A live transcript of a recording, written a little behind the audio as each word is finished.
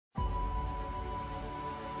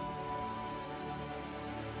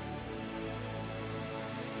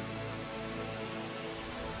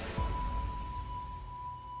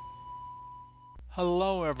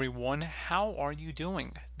Hello everyone, how are you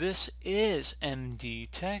doing? This is MD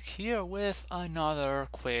Tech here with another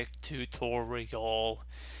quick tutorial.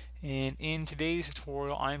 And in today's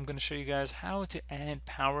tutorial, I'm going to show you guys how to add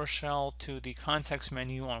PowerShell to the context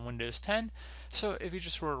menu on Windows 10. So if you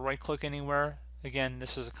just were to right click anywhere, again,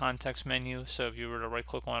 this is a context menu. So if you were to right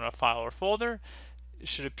click on a file or folder, it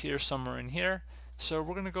should appear somewhere in here. So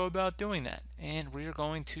we're going to go about doing that. And we're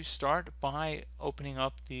going to start by opening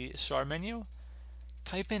up the start menu.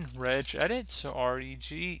 Type in regedit, so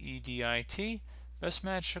regedit, best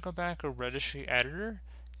match to go back or registry editor.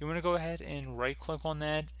 You want to go ahead and right click on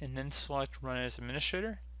that and then select run as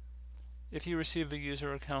administrator. If you receive a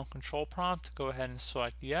user account control prompt, go ahead and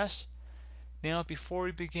select yes. Now before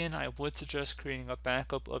we begin, I would suggest creating a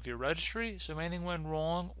backup of your registry, so if anything went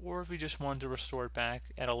wrong or if you just wanted to restore it back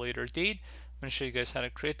at a later date, I'm going to show you guys how to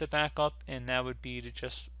create the backup, and that would be to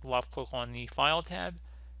just left click on the file tab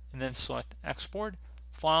and then select export.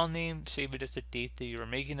 File name, save it as the date that you're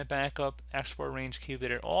making the backup, export range, keep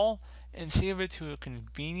it at all, and save it to a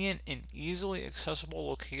convenient and easily accessible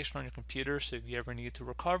location on your computer, so if you ever need to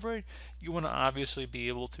recover it, you want to obviously be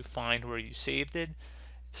able to find where you saved it.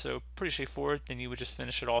 So pretty straightforward. Then you would just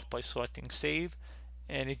finish it off by selecting save,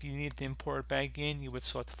 and if you need to import it back in, you would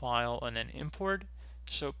select file and then import.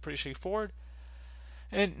 So pretty straightforward.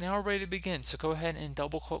 And now we're ready to begin, so go ahead and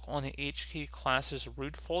double click on the HK classes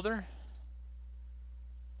root folder.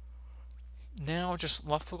 Now just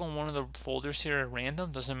left click on one of the folders here at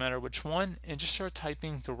random, doesn't matter which one, and just start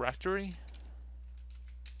typing directory.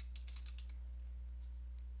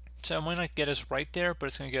 So it might not get us right there, but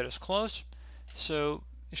it's going to get us close. So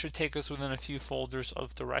it should take us within a few folders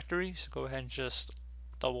of directory. So go ahead and just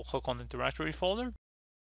double click on the directory folder.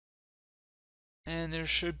 And there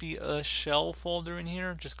should be a shell folder in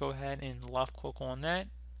here. Just go ahead and left click on that.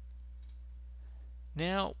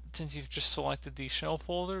 Now, since you've just selected the shell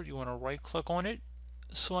folder, you want to right click on it,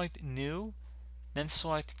 select new, then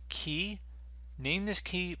select key. Name this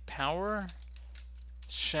key PowerShell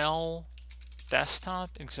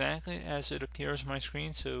Desktop, exactly as it appears on my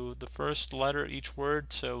screen. So the first letter each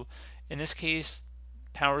word. So in this case,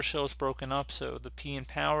 PowerShell is broken up, so the P in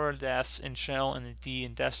power, the S in shell, and the D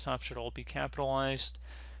in desktop should all be capitalized.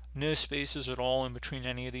 No spaces at all in between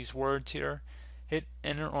any of these words here. Hit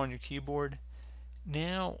enter on your keyboard.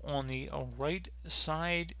 Now on the right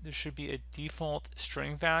side, there should be a default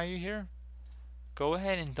string value here. Go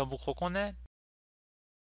ahead and double click on that.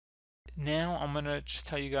 Now I'm going to just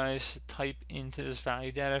tell you guys to type into this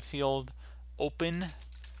value data field open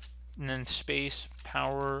and then space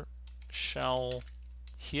PowerShell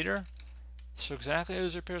header. So exactly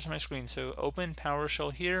as it appears on my screen. So open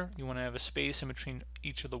PowerShell here. You want to have a space in between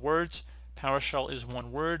each of the words. PowerShell is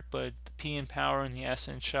one word, but the P in power and the S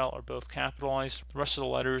in shell are both capitalized. The rest of the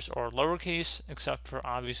letters are lowercase, except for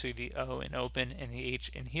obviously the O in open and the H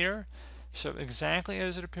in here. So exactly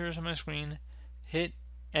as it appears on my screen, hit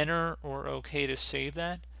enter or OK to save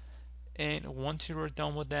that. And once you are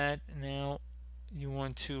done with that, now you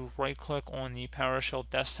want to right click on the PowerShell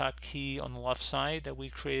desktop key on the left side that we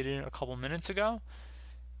created a couple minutes ago.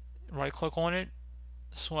 Right click on it,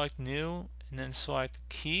 select new, and then select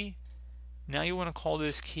key. Now you want to call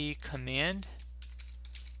this key command.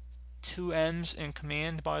 2 M's in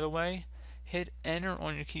command, by the way. Hit enter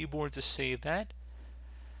on your keyboard to save that.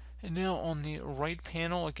 And now on the right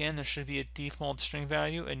panel, again, there should be a default string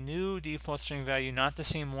value, a new default string value, not the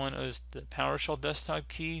same one as the PowerShell desktop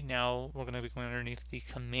key. Now we're going to be going underneath the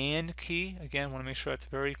command key. Again, want to make sure that's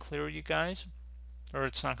very clear, you guys, or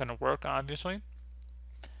it's not going to work, obviously.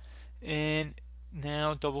 And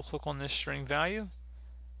now double click on this string value.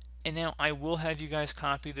 And now I will have you guys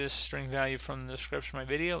copy this string value from the description of my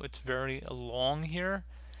video. It's very long here,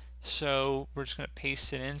 so we're just going to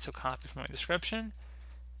paste it in. So copy from my description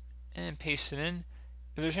and paste it in.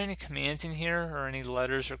 If there's any commands in here or any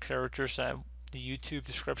letters or characters that the YouTube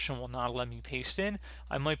description will not let me paste in,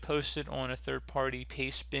 I might post it on a third-party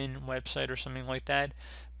paste bin website or something like that,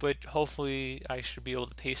 but hopefully I should be able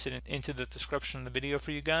to paste it into the description of the video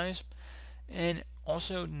for you guys. And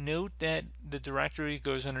also note that the directory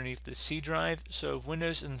goes underneath the C drive, so if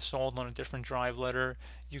Windows is installed on a different drive letter,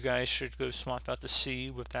 you guys should go swap out the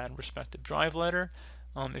C with that respective drive letter.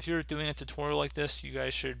 If you're doing a tutorial like this, you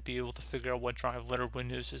guys should be able to figure out what drive letter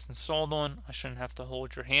Windows is installed on. I shouldn't have to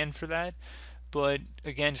hold your hand for that. But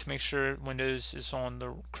again, just make sure Windows is on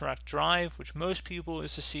the correct drive, which most people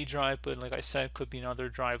is the C drive, but like I said, could be another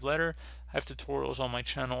drive letter. I have tutorials on my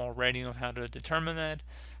channel already on how to determine that.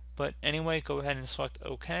 But anyway, go ahead and select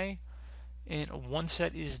OK. And once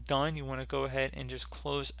that is done, you want to go ahead and just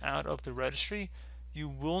close out of the registry. You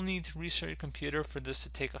will need to restart your computer for this to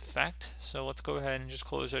take effect. So let's go ahead and just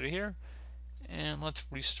close out of here and let's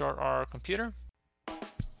restart our computer.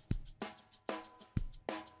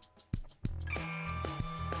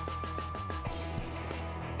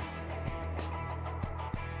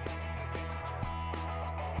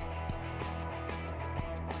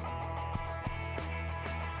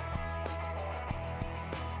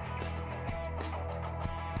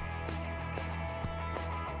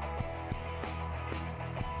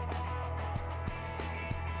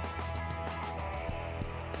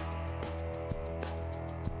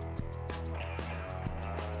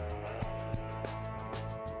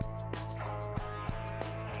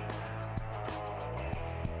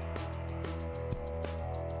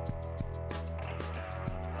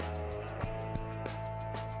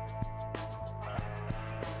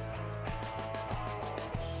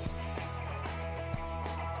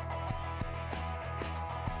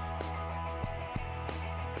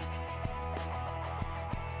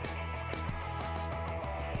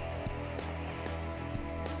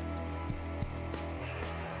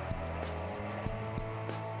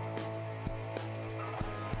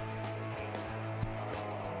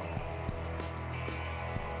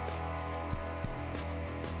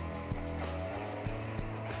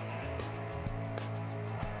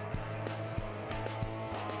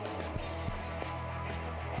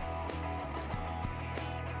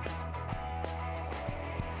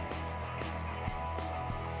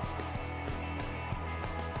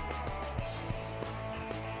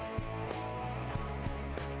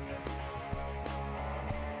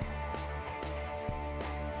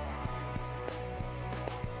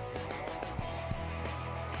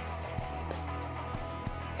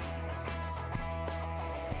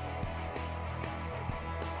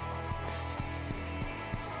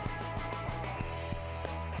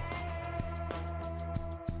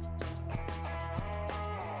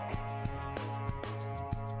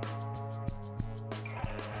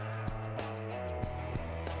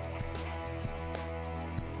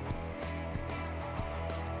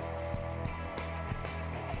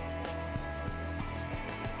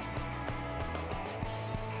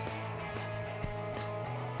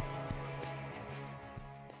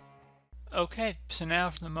 Okay, so now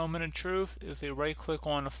for the moment of truth, if we right click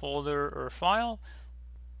on a folder or a file,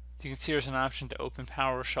 you can see there's an option to open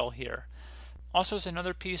PowerShell here. Also, as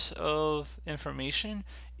another piece of information,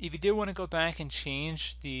 if you did want to go back and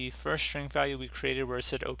change the first string value we created where it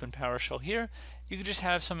said open PowerShell here, you could just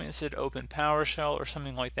have something that said open PowerShell or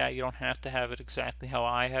something like that. You don't have to have it exactly how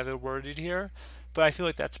I have it worded here, but I feel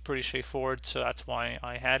like that's pretty straightforward, so that's why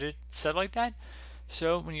I had it set like that.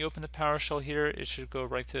 So when you open the PowerShell here, it should go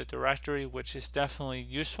right to the directory, which is definitely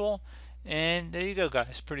useful. And there you go,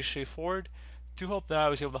 guys. Pretty straightforward. Do hope that I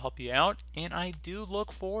was able to help you out, and I do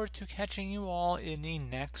look forward to catching you all in the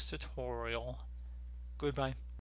next tutorial. Goodbye.